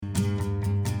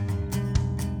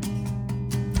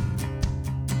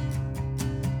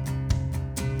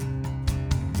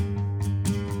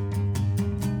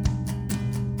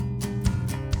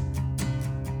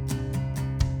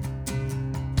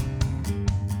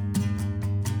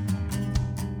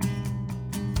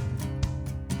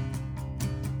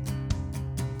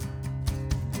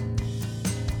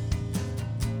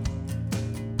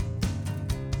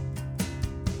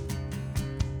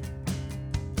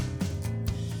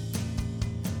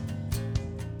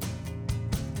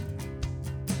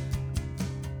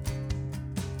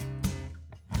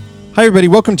Hi, everybody.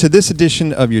 Welcome to this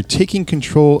edition of your Taking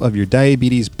Control of Your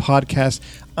Diabetes podcast.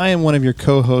 I am one of your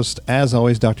co-hosts, as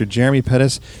always, Dr. Jeremy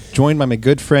Pettis, joined by my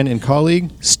good friend and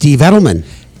colleague, Steve Edelman.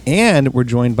 And we're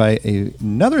joined by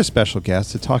another special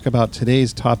guest to talk about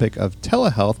today's topic of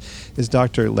telehealth is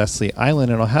Dr. Leslie Eiland,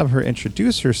 and I'll have her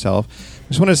introduce herself. I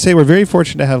just want to say we're very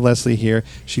fortunate to have Leslie here.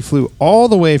 She flew all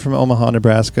the way from Omaha,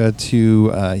 Nebraska to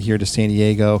here to San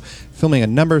Diego, filming a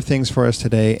number of things for us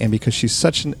today, and because she's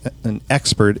such an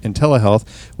expert in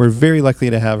telehealth, we're very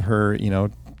lucky to have her,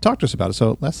 talk to us about it.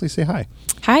 So, Leslie, say hi.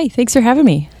 Hi, thanks for having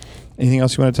me. Anything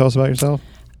else you want to tell us about yourself?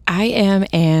 I am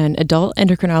an adult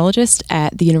endocrinologist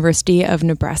at the University of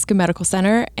Nebraska Medical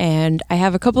Center, and I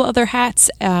have a couple other hats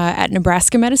at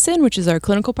Nebraska Medicine, which is our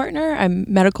clinical partner. I'm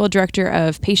medical director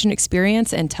of patient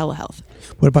experience and telehealth.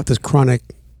 What about this chronic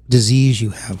disease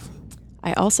you have?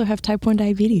 I also have type 1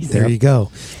 diabetes. There you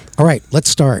go. All right, let's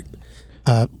start.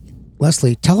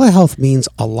 Leslie, telehealth means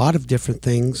a lot of different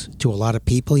things to a lot of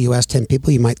people. You ask 10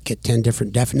 people, you might get 10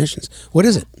 different definitions. What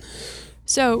is it?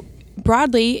 So,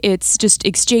 broadly, it's just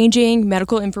exchanging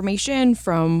medical information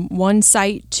from one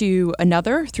site to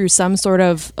another through some sort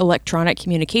of electronic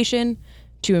communication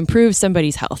to improve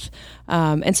somebody's health.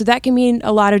 And so that can mean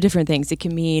a lot of different things. It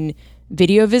can mean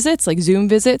video visits, like Zoom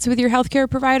visits with your healthcare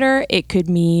provider. It could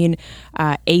mean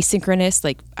asynchronous,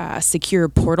 like secure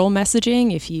portal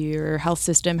messaging if your health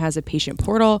system has a patient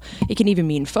portal. It can even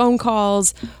mean phone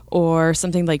calls or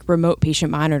something like remote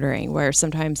patient monitoring, where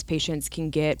sometimes patients can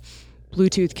get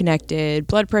Bluetooth connected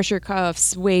blood pressure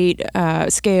cuffs, weight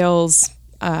scales,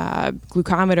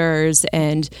 glucometers,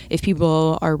 and if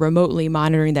people are remotely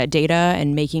monitoring that data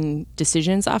and making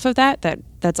decisions off of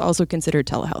that's also considered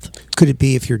telehealth. Could it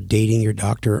be if you're dating your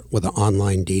doctor with an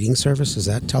online dating service? Is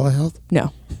that telehealth?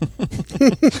 No.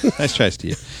 Nice try,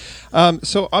 Steve.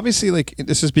 So obviously,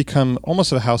 this has become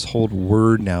almost a household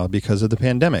word now because of the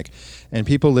pandemic, and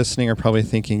people listening are probably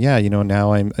thinking, yeah,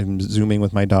 now I'm Zooming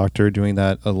with my doctor, doing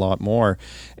that a lot more,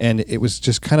 and it was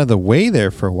just kind of the way there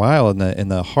for a while. In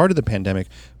the heart of the pandemic,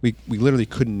 we literally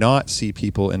could not see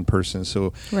people in person,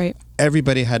 so right.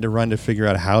 Everybody had to run to figure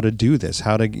out how to do this,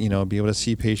 how to be able to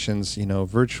see patients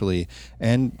virtually,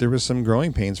 and there was some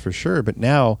growing pains for sure, but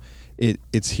now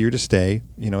it's here to stay.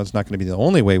 It's not going to be the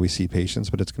only way we see patients,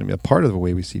 but it's going to be a part of the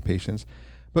way we see patients.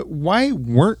 But why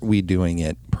weren't we doing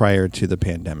it prior to the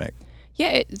pandemic?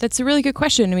 Yeah, that's a really good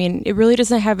question. I mean, it really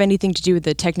doesn't have anything to do with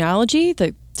the technology.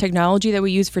 The technology that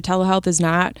we use for telehealth is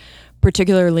not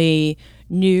particularly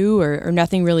new, or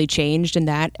nothing really changed in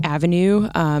that avenue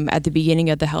at the beginning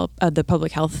of the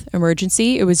public health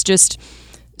emergency. It was just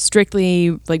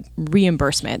strictly like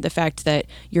reimbursement, the fact that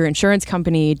your insurance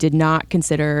company did not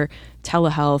consider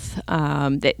telehealth,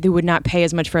 that they would not pay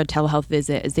as much for a telehealth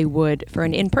visit as they would for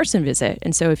an in-person visit.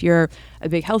 And so if you're a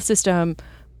big health system,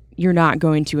 you're not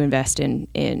going to invest in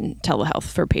telehealth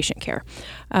for patient care.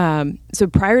 So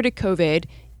prior to COVID,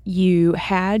 you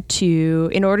had to,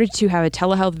 in order to have a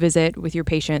telehealth visit with your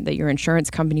patient that your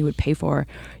insurance company would pay for,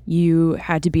 you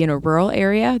had to be in a rural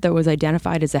area that was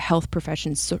identified as a health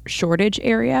profession shortage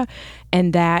area,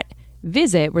 and that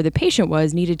visit where the patient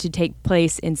was needed to take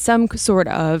place in some sort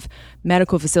of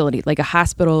medical facility, like a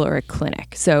hospital or a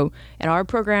clinic. So in our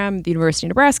program, the University of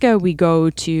Nebraska, we go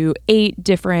to 8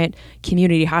 different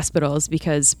community hospitals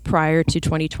because prior to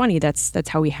 2020, that's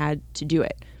how we had to do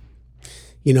it.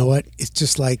 You know what? It's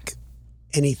just like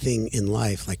anything in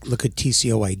life. Like, look at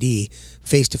TCOID,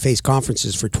 face-to-face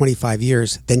conferences for 25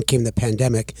 years. Then came the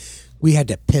pandemic. We had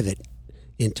to pivot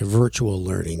into virtual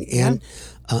learning. And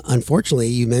unfortunately,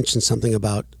 you mentioned something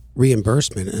about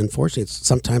reimbursement. Unfortunately,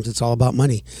 sometimes it's all about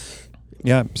money.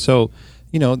 Yeah. So,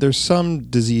 there's some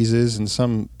diseases and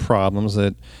some problems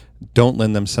that don't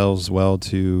lend themselves well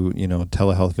to,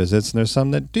 telehealth visits, and there's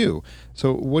some that do.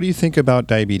 So what do you think about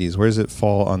diabetes? Where does it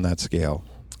fall on that scale?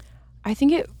 I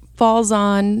think it falls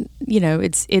on,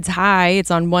 it's high. It's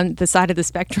on the side of the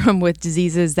spectrum with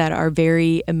diseases that are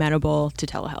very amenable to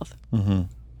telehealth. Mm-hmm.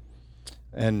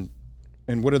 And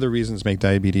what other reasons make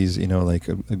diabetes, like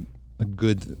a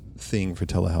good thing for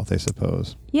telehealth, I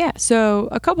suppose? Yeah, so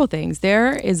a couple things.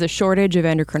 There is a shortage of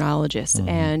endocrinologists,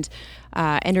 and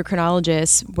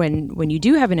endocrinologists, when you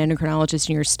do have an endocrinologist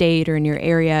in your state or in your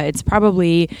area, it's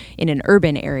probably in an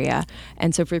urban area.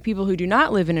 And so for people who do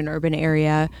not live in an urban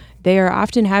area, they are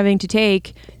often having to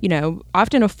take,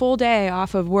 often a full day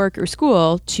off of work or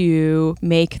school to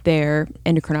make their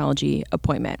endocrinology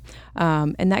appointment.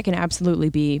 And that can absolutely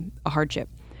be a hardship.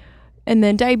 And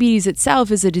then diabetes itself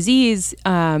as a disease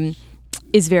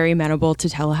is very amenable to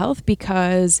telehealth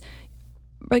because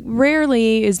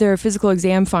rarely is there a physical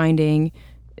exam finding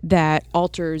that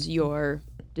alters your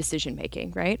decision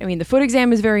making, right? I mean, the foot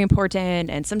exam is very important,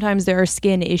 and sometimes there are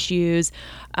skin issues,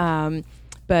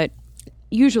 but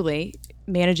usually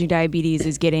managing diabetes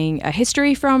is getting a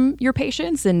history from your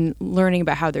patients and learning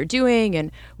about how they're doing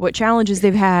and what challenges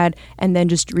they've had, and then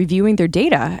just reviewing their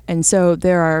data. And so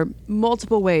there are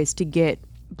multiple ways to get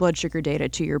blood sugar data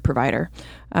to your provider.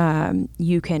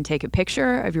 You can take a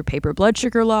picture of your paper blood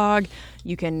sugar log.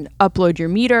 You can upload your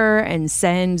meter and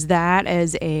send that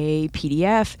as a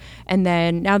PDF. And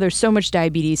then now there's so much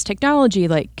diabetes technology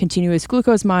like continuous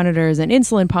glucose monitors and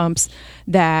insulin pumps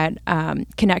that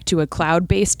connect to a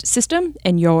cloud-based system,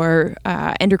 and your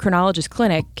endocrinologist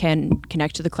clinic can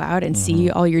connect to the cloud and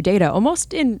see all your data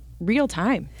almost in real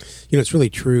time. It's really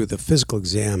true. The physical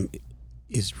exam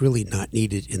is really not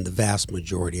needed in the vast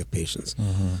majority of patients.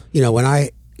 When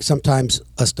sometimes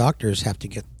us doctors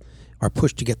are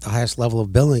pushed to get the highest level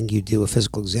of billing, you do a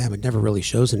physical exam. It never really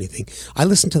shows anything. I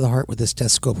listen to the heart with this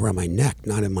stethoscope around my neck,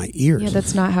 not in my ears. Yeah,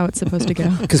 that's not how it's supposed to go.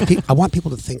 Because I want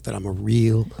people to think that I'm a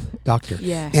real doctor.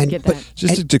 Yeah, I get that.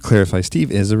 Just to clarify,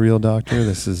 Steve is a real doctor.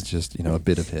 This is just, a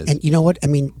bit of his. And you know what? I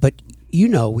mean, but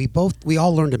we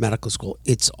all learned in medical school.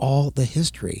 It's all the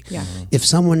history. Yeah. If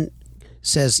someone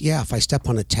says, if I step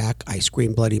on a tack, I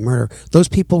scream bloody murder. Those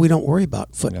people, we don't worry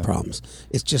about foot problems.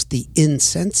 It's just the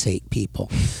insensate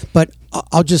people. But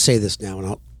I'll just say this now,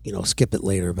 and I'll skip it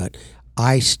later. But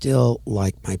I still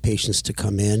like my patients to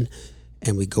come in,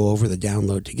 and we go over the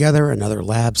download together and other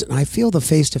labs. And I feel the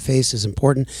face-to-face is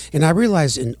important. And I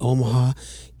realize in Omaha,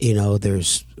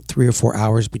 there's 3 or 4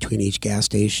 hours between each gas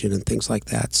station and things like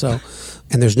that. So,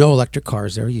 and there's no electric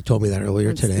cars there. You told me that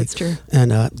earlier today. That's true.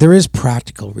 And there is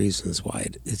practical reasons why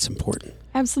it's important.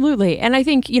 Absolutely. And I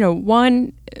think,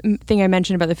 one thing I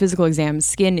mentioned about the physical exam,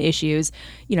 skin issues,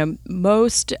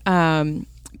 most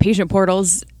patient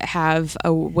portals have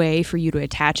a way for you to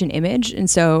attach an image. And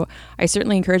so I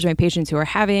certainly encourage my patients who are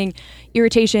having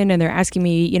irritation and they're asking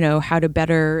me, how to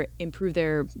better improve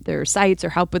their sites or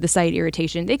help with the site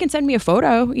irritation. They can send me a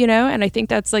photo, and I think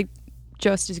that's like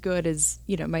just as good as,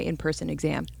 my in-person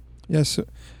exam. Yeah. So,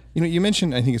 you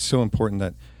mentioned, I think it's so important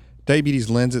that diabetes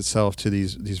lends itself to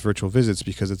these virtual visits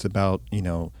because it's about,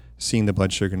 seeing the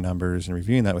blood sugar numbers and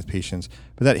reviewing that with patients,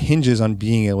 but that hinges on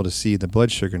being able to see the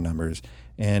blood sugar numbers.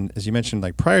 And as you mentioned,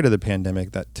 like prior to the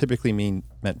pandemic, that typically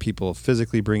meant people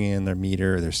physically bringing in their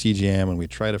meter or their CGM, and we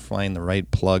try to find the right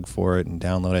plug for it and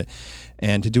download it.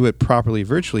 And to do it properly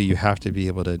virtually, you have to be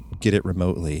able to get it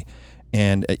remotely.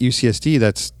 And at UCSD,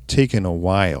 that's taken a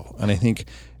while. And I think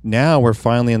now we're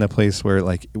finally in the place where,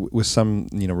 like, with some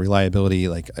reliability,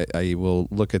 like I will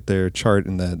look at their chart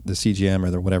and the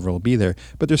CGM or whatever will be there,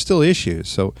 but there's still issues.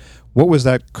 So what was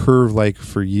that curve like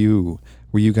for you?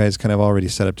 Were you guys kind of already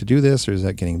set up to do this, or is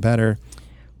that getting better?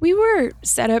 We were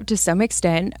set up to some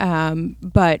extent,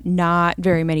 but not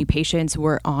very many patients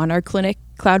were on our clinic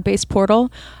cloud-based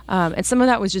portal. And some of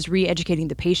that was just re-educating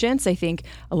the patients. I think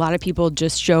a lot of people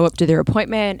just show up to their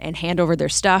appointment and hand over their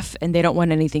stuff, and they don't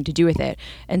want anything to do with it.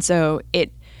 And so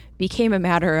it became a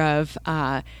matter of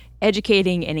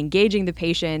educating and engaging the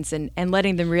patients and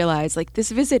letting them realize, like, this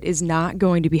visit is not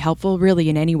going to be helpful really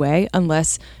in any way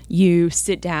unless you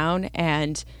sit down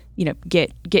and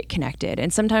get connected.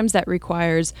 And sometimes that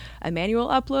requires a manual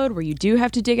upload where you do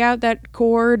have to dig out that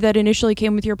cord that initially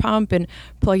came with your pump and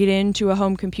plug it into a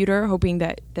home computer, hoping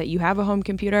that you have a home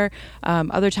computer.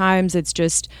 Other times it's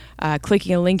just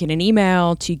clicking a link in an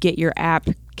email to get your app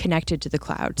connected to the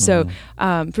cloud. So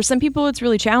for some people it's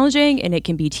really challenging and it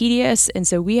can be tedious. And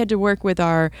so we had to work with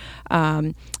our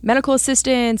medical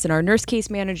assistants and our nurse case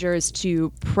managers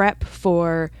to prep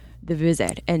for the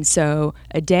visit. And so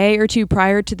a day or two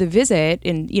prior to the visit,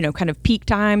 in kind of peak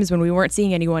times when we weren't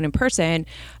seeing anyone in person,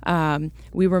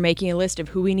 we were making a list of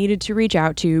who we needed to reach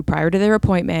out to prior to their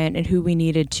appointment and who we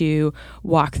needed to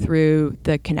walk through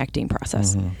the connecting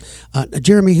process.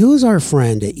 Jeremy, who is our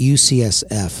friend at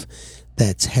UCSF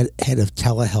that's head of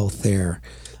telehealth there?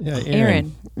 Yeah,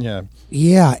 Aaron.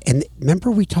 Yeah, and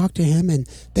remember we talked to him, and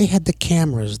they had the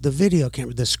cameras, the video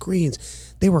camera, the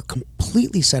screens. They were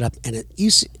completely set up, and at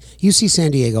UC San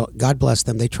Diego, God bless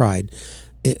them, they tried.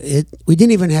 We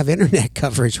didn't even have internet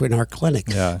coverage in our clinic.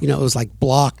 Yeah. It was like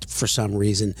blocked for some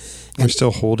reason. We're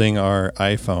still holding our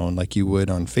iPhone like you would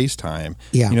on FaceTime.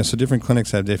 Yeah. So different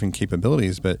clinics have different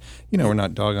capabilities, but we're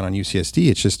not dogging on UCSD.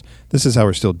 It's just this is how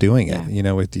we're still doing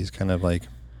it. With these kind of like.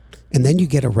 And then you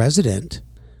get a resident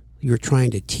you're trying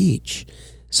to teach.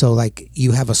 So like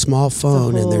you have a small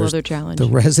phone and there's other challenge. The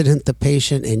resident, the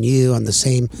patient, and you on the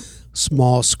same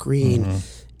small screen.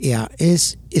 Yeah,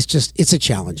 it's a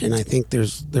challenge, and I think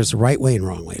there's a right way and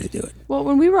wrong way to do it. Well,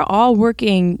 when we were all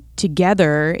working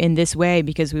together in this way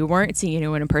because we weren't seeing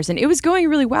anyone in person, it was going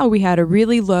really well. We had a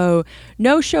really low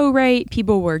no-show rate.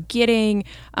 People were getting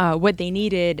what they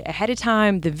needed ahead of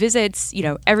time. The visits,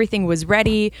 everything was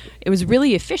ready. It was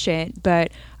really efficient,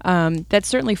 but that's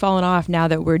certainly fallen off now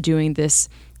that we're doing this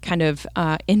kind of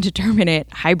indeterminate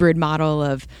hybrid model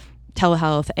of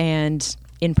telehealth and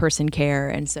in-person care,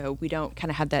 and so we don't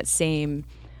kind of have that same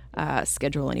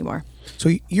schedule anymore. So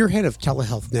you're head of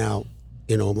telehealth now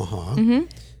in Omaha. Mm-hmm.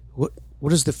 What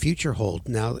does the future hold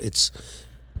now?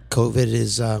 COVID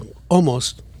is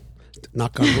almost,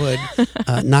 knock on wood,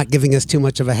 not giving us too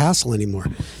much of a hassle anymore.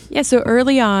 Yeah, so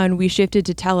early on, we shifted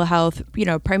to telehealth,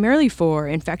 primarily for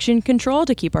infection control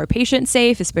to keep our patients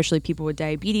safe, especially people with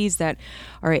diabetes that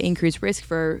are at increased risk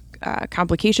for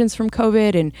complications from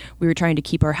COVID. And we were trying to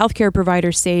keep our healthcare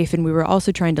providers safe, and we were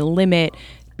also trying to limit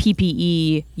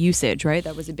PPE usage, right?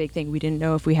 That was a big thing. We didn't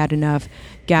know if we had enough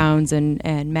gowns and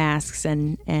masks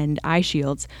and eye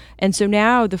shields. And so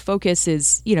now the focus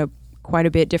is, quite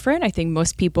a bit different. I think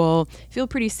most people feel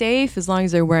pretty safe as long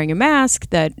as they're wearing a mask,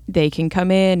 that they can come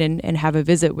in and have a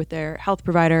visit with their health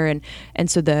provider. And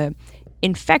so the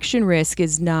infection risk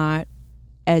is not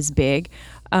as big.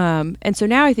 And so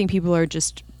now I think people are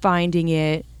just finding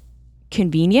it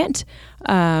convenient.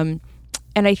 And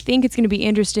I think it's going to be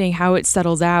interesting how it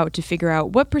settles out to figure out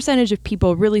what percentage of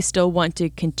people really still want to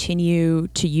continue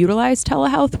to utilize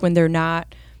telehealth when they're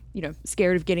not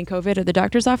scared of getting COVID at the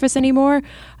doctor's office anymore.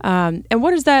 And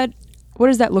what does that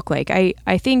look like?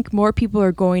 I think more people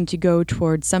are going to go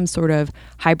towards some sort of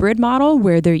hybrid model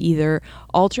where they either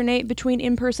alternate between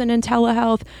in-person and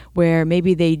telehealth, where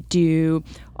maybe they do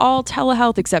all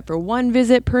telehealth except for one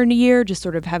visit per year, just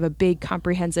sort of have a big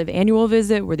comprehensive annual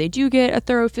visit where they do get a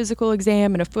thorough physical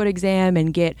exam and a foot exam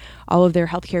and get all of their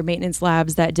healthcare maintenance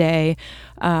labs that day.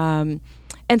 And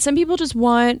some people just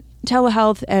want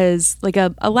telehealth as like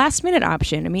a last minute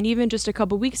option. I mean, even just a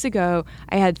couple weeks ago,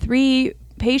 I had 3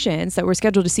 patients that were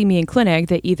scheduled to see me in clinic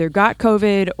that either got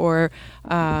COVID or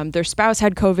their spouse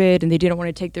had COVID and they didn't want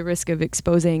to take the risk of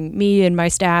exposing me and my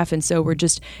staff. And so we're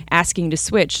just asking to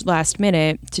switch last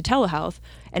minute to telehealth.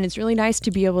 And it's really nice to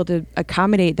be able to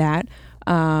accommodate that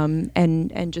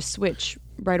and just switch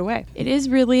right away. It is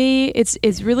really,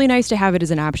 it's really nice to have it as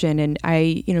an option. And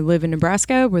I, live in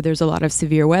Nebraska where there's a lot of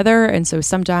severe weather. And so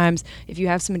sometimes if you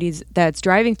have somebody that's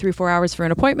driving 3-4 hours for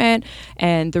an appointment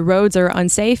and the roads are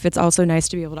unsafe, it's also nice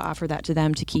to be able to offer that to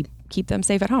them to keep them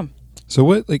safe at home. So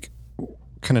what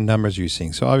kind of numbers are you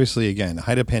seeing? So obviously, again,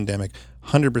 height of pandemic,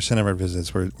 100% of our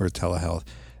visits were telehealth.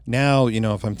 Now,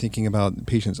 if I'm thinking about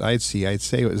patients I'd say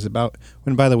it was about,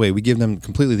 when, by the way, we give them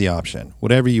completely the option.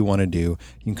 Whatever you want to do,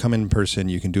 you can come in person,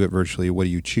 you can do it virtually. What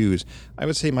do you choose? I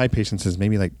would say my patients is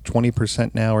maybe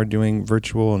 20% now are doing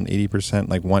virtual and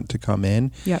 80% want to come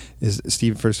in. Yep. Is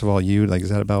Steve, first of all, is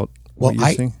that about what you're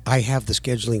seeing? I have the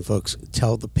scheduling folks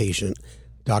tell the patient,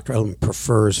 Dr. Eiland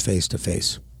prefers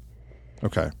face-to-face.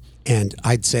 Okay. And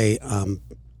I'd say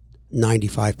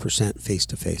 95%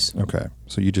 face-to-face. Okay.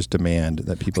 So you just demand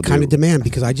that people kind of demand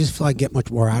because I just feel I get much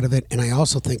more out of it. And I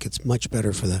also think it's much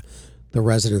better for the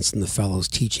residents and the fellows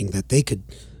teaching that they could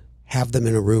have them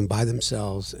in a room by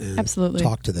themselves and Absolutely.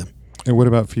 Talk to them. And what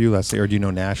about for you, Leslie? Or do you know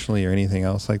nationally or anything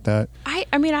else like that?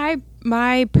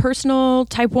 My personal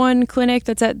type 1 clinic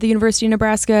that's at the University of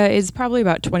Nebraska is probably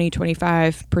about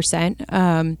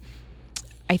 20-25%.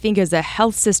 I think as a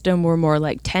health system, we're more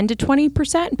like 10 to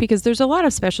 20% because there's a lot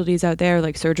of specialties out there,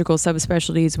 like surgical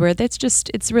subspecialties, where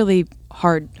it's really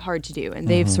hard to do. And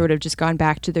they've sort of just gone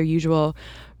back to their usual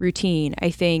routine.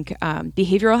 I think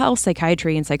behavioral health,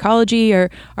 psychiatry, and psychology are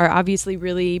obviously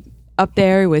really up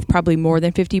there with probably more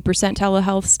than 50%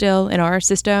 telehealth still in our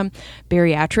system.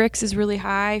 Bariatrics is really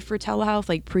high for telehealth,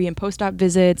 like pre and post-op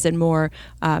visits and more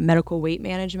medical weight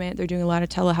management. They're doing a lot of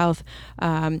telehealth.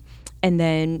 And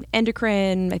then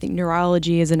endocrine, I think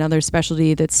neurology is another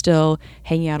specialty that's still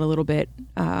hanging out a little bit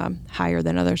higher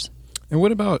than others. And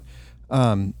what about,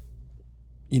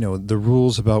 the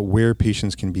rules about where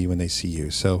patients can be when they see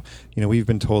you? So, we've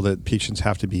been told that patients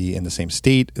have to be in the same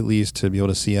state, at least, to be able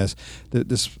to see us. We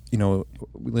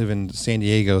live in San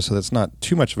Diego, so that's not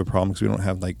too much of a problem because we don't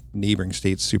have neighboring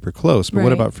states super close. But Right.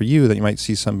 What about for you that you might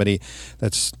see somebody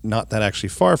that's not that actually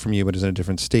far from you, but is in a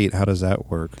different state? How does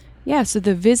that work? Yeah, so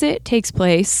the visit takes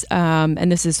place,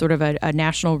 and this is sort of a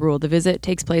national rule. The visit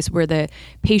takes place where the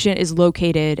patient is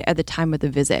located at the time of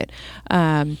the visit.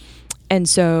 And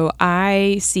so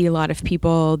I see a lot of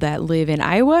people that live in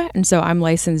Iowa, and so I'm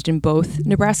licensed in both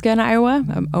Nebraska and Iowa.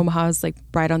 Omaha is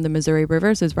right on the Missouri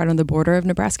River, so it's right on the border of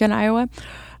Nebraska and Iowa.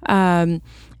 And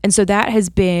so that has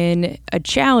been a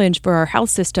challenge for our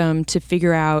health system to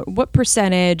figure out what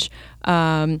percentage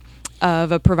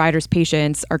of a provider's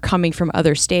patients are coming from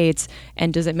other states,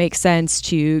 and does it make sense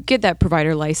to get that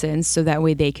provider license so that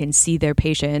way they can see their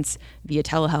patients via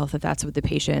telehealth if that's what the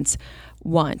patients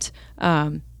want.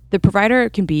 The provider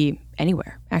can be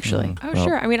anywhere, actually.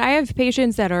 Sure. I mean, I have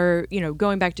patients that are,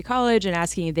 going back to college and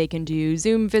asking if they can do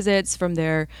Zoom visits from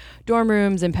their dorm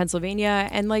rooms in Pennsylvania.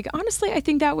 And honestly, I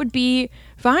think that would be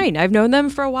fine. I've known them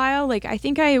for a while. I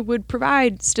think I would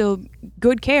provide still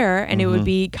good care, and it would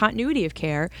be continuity of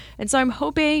care. And so I'm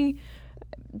hoping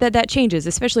that changes,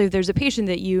 especially if there's a patient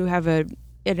that you have an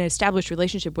established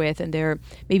relationship with and they're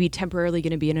maybe temporarily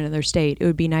going to be in another state. It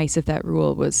would be nice if that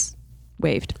rule was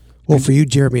waived. Well, for you,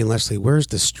 Jeremy and Leslie, where's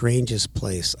the strangest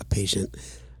place a patient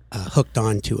hooked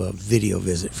on to a video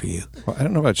visit for you? Well, I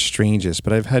don't know about strangest,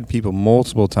 but I've had people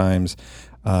multiple times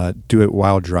do it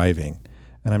while driving.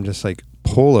 And I'm just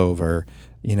pull over,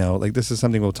 this is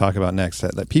something we'll talk about next,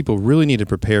 that people really need to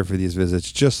prepare for these visits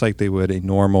just like they would a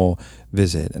normal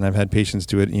visit. And I've had patients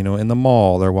do it, in the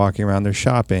mall, they're walking around, they're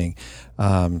shopping.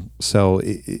 And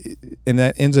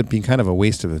that ends up being kind of a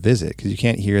waste of a visit because you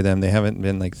can't hear them. They haven't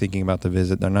been thinking about the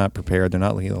visit. They're not prepared. They're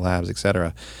not looking at the labs, et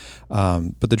cetera.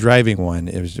 But the driving one,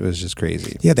 it was just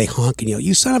crazy. Yeah, they honk and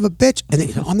you son of a bitch. And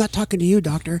they, I'm not talking to you,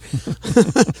 doctor.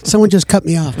 Someone just cut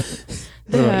me off.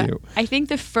 What about you? I think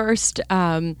the first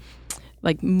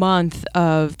month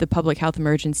of the public health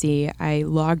emergency, I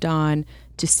logged on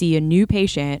to see a new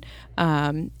patient,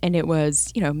 and it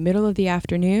was middle of the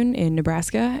afternoon in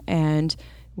Nebraska, and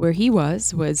where he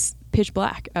was pitch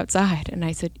black outside. And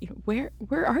I said, where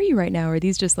are you right now? Are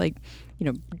these just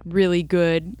really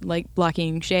good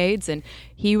blocking shades? And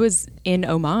he was in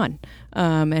Oman,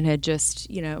 and had just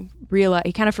realized,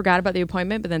 he kind of forgot about the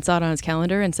appointment, but then saw it on his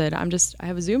calendar and said, I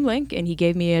have a Zoom link, and he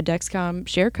gave me a Dexcom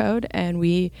share code, and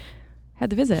we had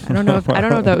the visit. I don't know if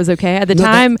that was okay at the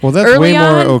time. Well, that's way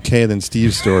more okay than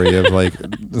Steve's story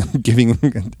of giving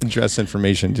address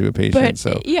information to a patient.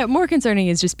 But more concerning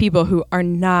is just people who are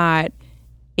not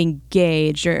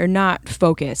engaged or not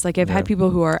focused. I've had people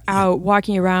who are out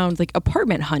walking around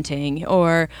apartment hunting,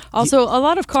 or also a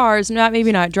lot of cars,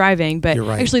 maybe not driving, but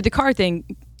actually the car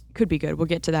thing could be good. We'll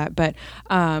get to that. But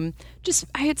I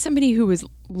had somebody who was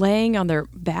laying on their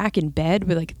back in bed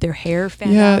with their hair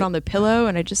fanned out on the pillow,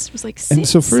 and I just was sit, and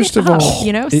so first of all,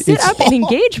 sit up and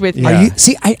engage with me.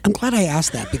 I'm glad I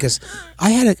asked that because I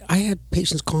had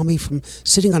patients call me from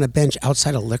sitting on a bench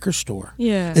outside a liquor store.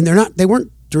 Yeah, and they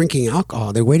weren't drinking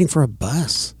alcohol. They're waiting for a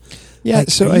bus. Yeah,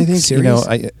 so I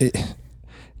think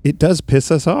it does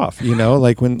piss us off. When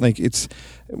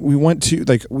we want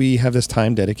to we have this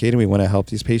time dedicated. We want to help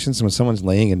these patients, and when someone's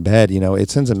laying in bed, it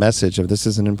sends a message of this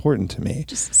isn't important to me.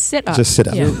 Just sit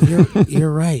up. Yeah.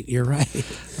 You're right. You're right.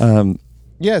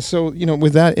 So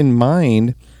with that in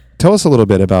mind, tell us a little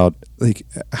bit about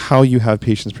how you have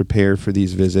patients prepared for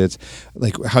these visits,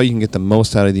 how you can get the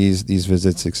most out of these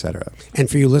visits, et cetera. And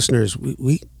for you listeners,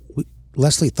 we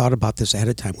Leslie thought about this ahead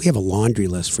of time. We have a laundry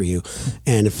list for you,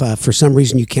 and if for some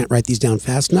reason you can't write these down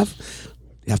fast enough,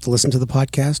 you have to listen to the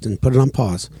podcast and put it on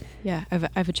pause. Yeah, I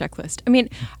have a checklist. I mean,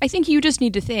 I think you just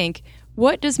need to think,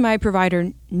 what does my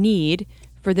provider need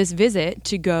for this visit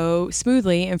to go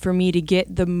smoothly and for me to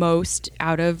get the most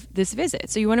out of this visit?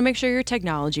 So you want to make sure your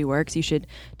technology works. You should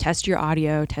test your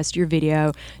audio, test your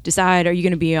video, decide, are you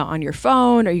going to be on your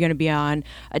phone? Are you going to be on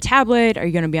a tablet? Are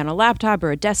you going to be on a laptop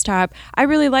or a desktop? I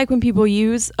really like when people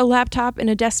use a laptop and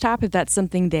a desktop if that's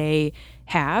something they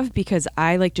have, because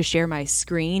I like to share my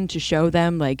screen to show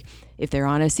them if they're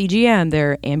on a CGM,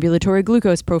 their ambulatory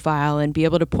glucose profile, and be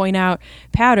able to point out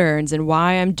patterns and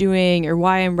why I'm doing or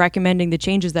why I'm recommending the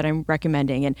changes that I'm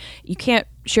recommending. And you can't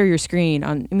share your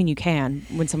screen you can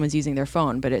when someone's using their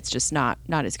phone, but it's just not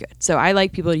as good. So I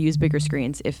like people to use bigger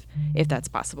screens if that's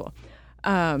possible.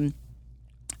 I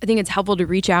think it's helpful to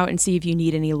reach out and see if you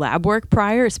need any lab work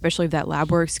prior, especially if that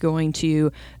lab work's going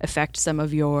to affect some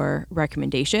of your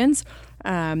recommendations.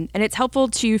 And it's helpful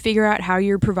to figure out how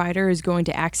your provider is going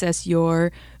to access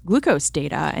your glucose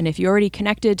data. And if you're already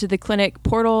connected to the clinic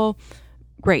portal,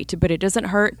 great. But it doesn't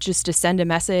hurt just to send a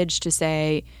message to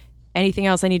say, anything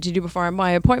else I need to do before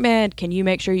my appointment? Can you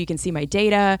make sure you can see my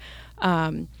data?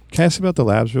 Can I ask about the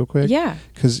labs real quick? Yeah.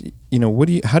 Because,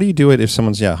 how do you do it if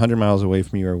someone's 100 miles away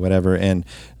from you or whatever, and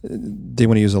they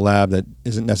want to use a lab that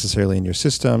isn't necessarily in your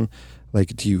system?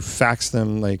 like, do you fax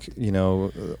them, like,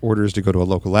 orders to go to a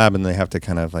local lab and they have to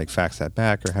kind of like fax that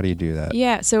back, or how do you do that?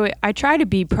 Yeah, so I try to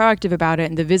be proactive about it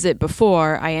in the visit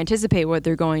before. I anticipate what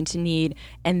they're going to need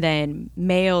and then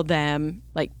mail them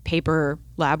like paper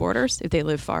lab orders if they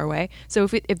live far away. So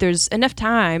if there's enough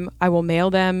time, I will mail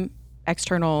them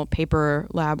external paper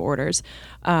lab orders.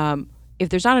 If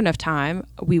there's not enough time,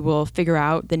 we will figure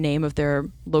out the name of their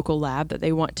local lab that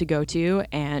they want to go to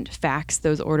and fax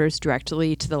those orders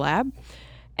directly to the lab.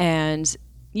 And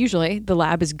usually the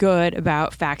lab is good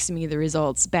about faxing me the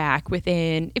results back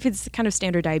within, if it's kind of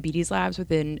standard diabetes labs,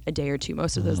 within a day or two.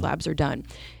 Most of those labs are done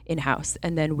in-house,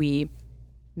 and then we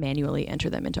manually enter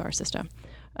them into our system.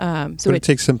 So it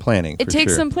takes some planning. It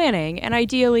takes some planning, and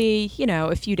ideally,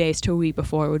 a few days to a week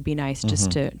before would be nice,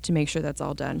 just to make sure that's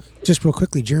all done. Just real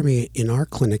quickly, Jeremy, in our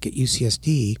clinic at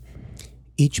UCSD,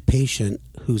 each patient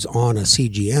who's on a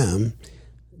CGM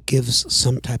gives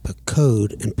some type of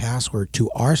code and password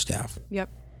to our staff. Yep.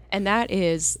 And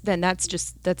that's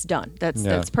done.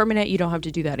 That's permanent. You don't have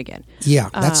to do that again. Yeah,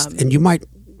 and you might,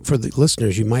 for the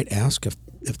listeners, you might ask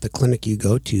if the clinic you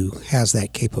go to has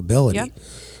that capability. Yep.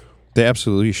 They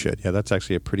absolutely should. Yeah, that's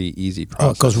actually a pretty easy process.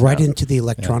 Oh, it goes right into the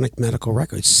electronic medical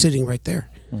record. It's sitting right there.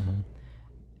 Mm-hmm.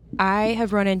 I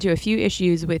have run into a few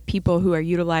issues with people who are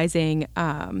utilizing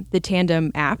the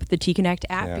Tandem app, the T-Connect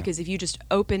app, because if you just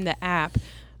open the app,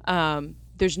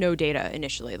 there's no data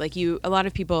initially. Like a lot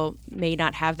of people may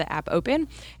not have the app open,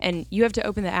 and you have to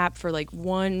open the app for like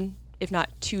 1, if not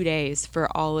 2 days for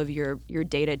all of your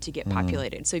data to get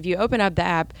populated. So if you open up the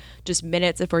app just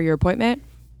minutes before your appointment,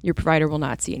 your provider will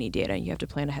not see any data, and you have to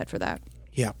plan ahead for that.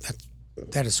 Yeah,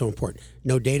 that is so important.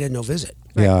 No data, no visit.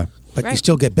 Right. Yeah. But you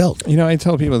still get billed. I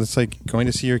tell people it's like going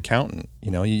to see your accountant.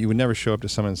 You would never show up to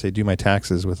someone and say, do my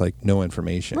taxes with like no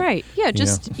information. Right. Yeah.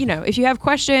 Just, if you have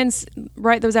questions,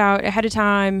 write those out ahead of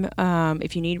time.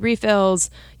 If you need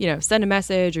refills, send a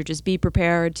message or just be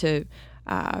prepared to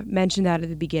mention that at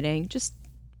the beginning. Just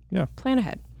plan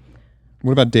ahead.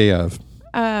 What about day of?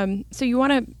 So you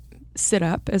want to sit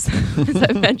up, as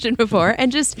I've mentioned before,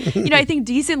 and just I think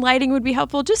decent lighting would be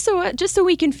helpful, just so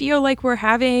we can feel like we're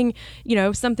having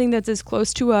something that's as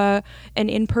close to an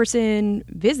in-person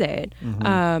visit.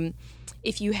 Mm-hmm.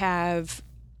 If you have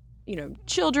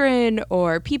children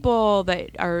or people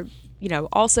that are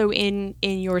also in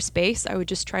your space, I would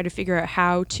just try to figure out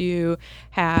how to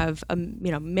have a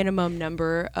minimum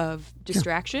number of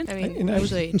distractions. I mean,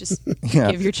 usually just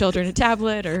give your children a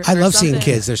tablet or. I love something. seeing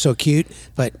kids; they're so cute,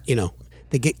 but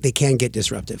they can get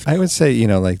disruptive. I would say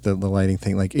like the lighting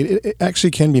thing, like it actually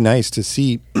can be nice to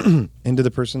see into the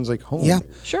person's like home. Yeah,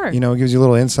 sure. It gives you a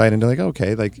little insight into like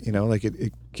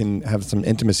it can have some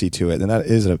intimacy to it, and that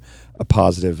is a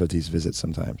positive of these visits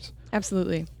sometimes.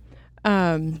 Absolutely.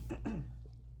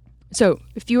 So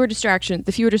the fewer distractions,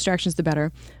 the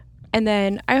better. And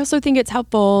then I also think it's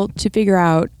helpful to figure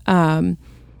out,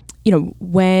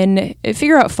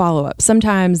 figure out follow-up.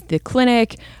 Sometimes the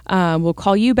clinic will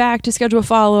call you back to schedule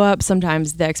follow-up.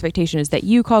 Sometimes the expectation is that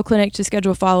you call clinic to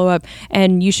schedule follow-up,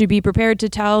 and you should be prepared to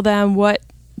tell them what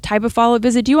type of follow-up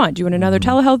visit do you want? Do you want another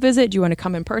telehealth visit? Do you want to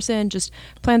come in person? Just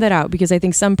plan that out, because I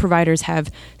think some providers have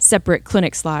separate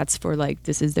clinic slots for like,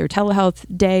 this is their telehealth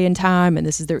day and time, and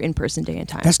this is their in-person day and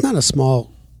time. That's not a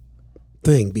small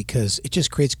thing, because it just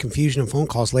creates confusion and phone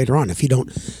calls later on if you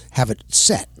don't have it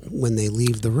set when they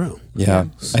leave the room. Yeah.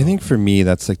 So. I think for me,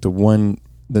 that's like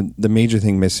the major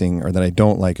thing missing, or that I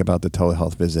don't like about the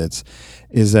telehealth visits,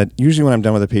 is that usually when I'm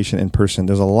done with a patient in person,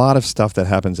 there's a lot of stuff that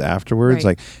happens afterwards.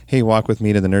 Right. Like, hey, walk with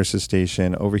me to the nurse's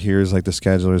station. Over here is like the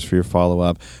schedulers for your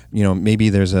follow-up. Maybe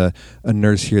there's a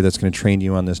nurse here that's going to train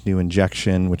you on this new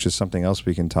injection, which is something else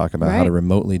we can talk about, how to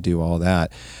remotely do all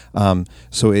that.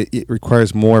 So it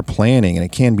requires more planning, and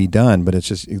it can be done, but it's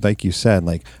just, like you said,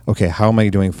 like, okay, how am I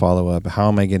doing follow-up? How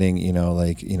am I getting,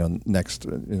 next,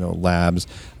 labs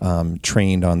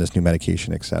trained on this new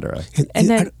medication, et cetera. And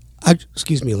then,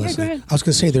 excuse me, Leslie. I was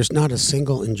going to say, there's not a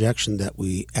single injection that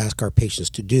we ask our patients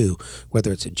to do,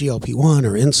 whether it's a GLP-1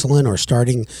 or insulin or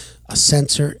starting a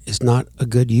sensor, is not a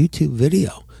good YouTube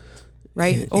video.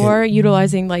 Right. Or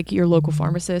utilizing like your local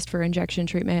pharmacist for injection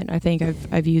treatment, I think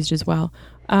I've used as well.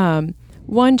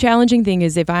 One challenging thing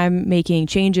is if I'm making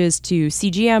changes to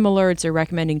CGM alerts or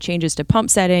recommending changes to pump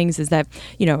settings, is that,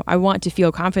 I want to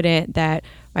feel confident that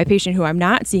my patient who I'm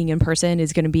not seeing in person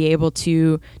is going to be able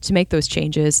to make those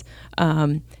changes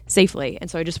safely. And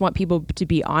so I just want people to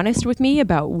be honest with me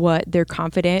about what they're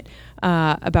confident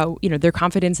about, their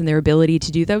confidence in their ability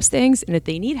to do those things. And if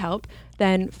they need help,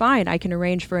 then fine, I can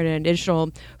arrange for an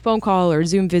additional phone call or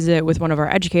Zoom visit with one of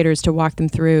our educators to walk them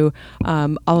through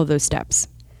all of those steps.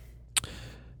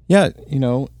 Yeah,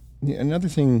 another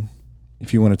thing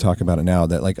if you want to talk about it now,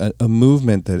 that like a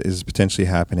movement that is potentially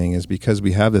happening is because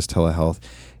we have this telehealth,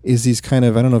 is these kind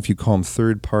of, I don't know if you call them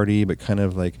third party, but kind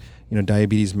of like,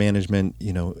 diabetes management,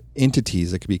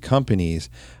 entities that could be companies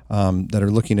that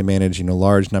are looking to manage,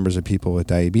 large numbers of people with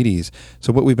diabetes.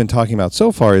 So what we've been talking about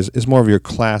so far is more of your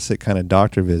classic kind of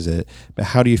doctor visit. But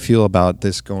how do you feel about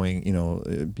this going,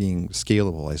 being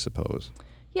scalable, I suppose?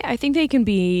 Yeah, I think they can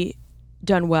be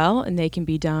done well and they can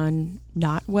be done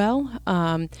not well.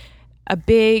 A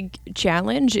big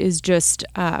challenge is just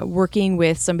working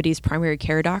with somebody's primary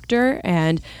care doctor,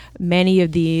 and many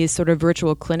of these sort of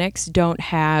virtual clinics don't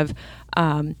have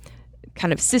kind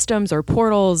of systems or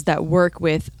portals that work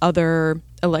with other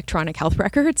electronic health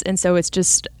records, and so it's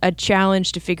just a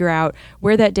challenge to figure out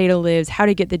where that data lives, how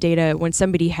to get the data when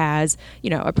somebody has,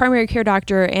 a primary care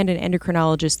doctor and an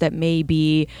endocrinologist that may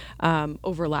be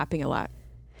overlapping a lot.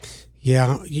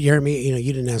 Yeah, Jeremy,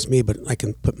 you didn't ask me, but I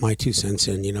can put my 2 cents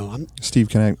in.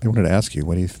 Steve, I wanted to ask you,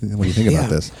 what do you think about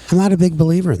this? I'm not a big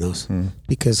believer in those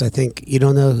because I think you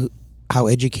don't know how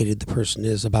educated the person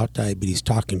is about diabetes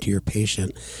talking to your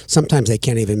patient. Sometimes they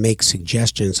can't even make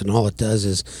suggestions, and all it does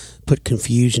is put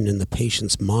confusion in the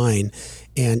patient's mind.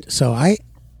 And so I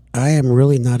am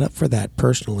really not up for that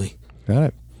personally. Got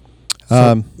it.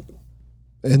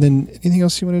 And then anything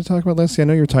else you wanted to talk about, Leslie? I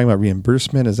know you were talking about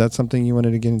reimbursement. Is that something you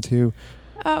wanted to get into?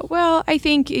 Well, I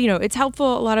think, it's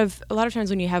helpful. A lot of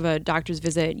times when you have a doctor's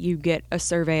visit, you get a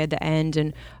survey at the end,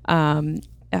 and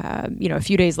a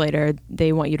few days later,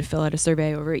 they want you to fill out a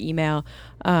survey over email.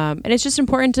 And it's just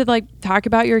important to talk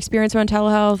about your experience around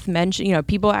telehealth. Mention,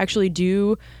 people actually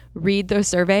do read those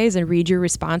surveys and read your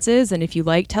responses. And if you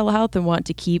like telehealth and want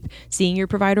to keep seeing your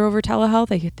provider over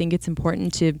telehealth, I think it's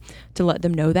important to let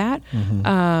them know that.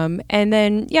 Mm-hmm. And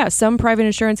then, some private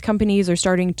insurance companies are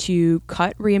starting to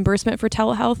cut reimbursement for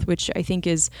telehealth, which I think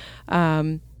is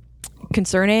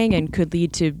concerning and could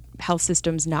lead to health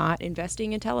systems not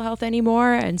investing in telehealth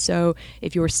anymore. And so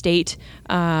if your state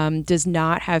does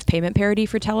not have payment parity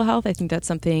for telehealth, I think that's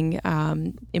something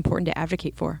important to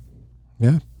advocate for.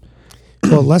 Yeah.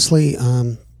 Well, Leslie,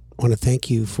 I want to thank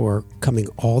you for coming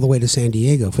all the way to San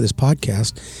Diego for this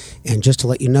podcast. And just to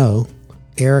let you know,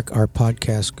 Eric, our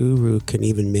podcast guru, can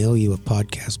even mail you a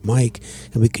podcast mic,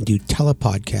 and we can do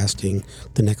telepodcasting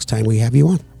the next time we have you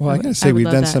on. Well, I got to say, we've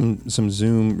done some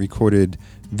Zoom recorded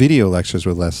video lectures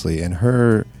with Leslie, and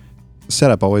her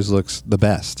setup always looks the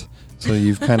best. So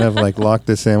you've kind of locked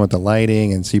this in with the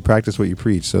lighting, and so you practice what you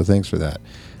preach. So thanks for that.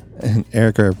 And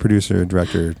Eric, our producer and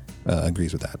director,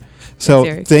 agrees with that.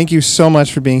 So thank you so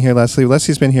much for being here, Leslie.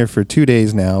 Leslie's been here for 2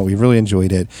 days now. We've really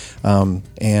enjoyed it.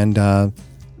 And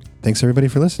thanks, everybody,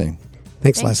 for listening.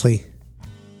 Thanks, Leslie.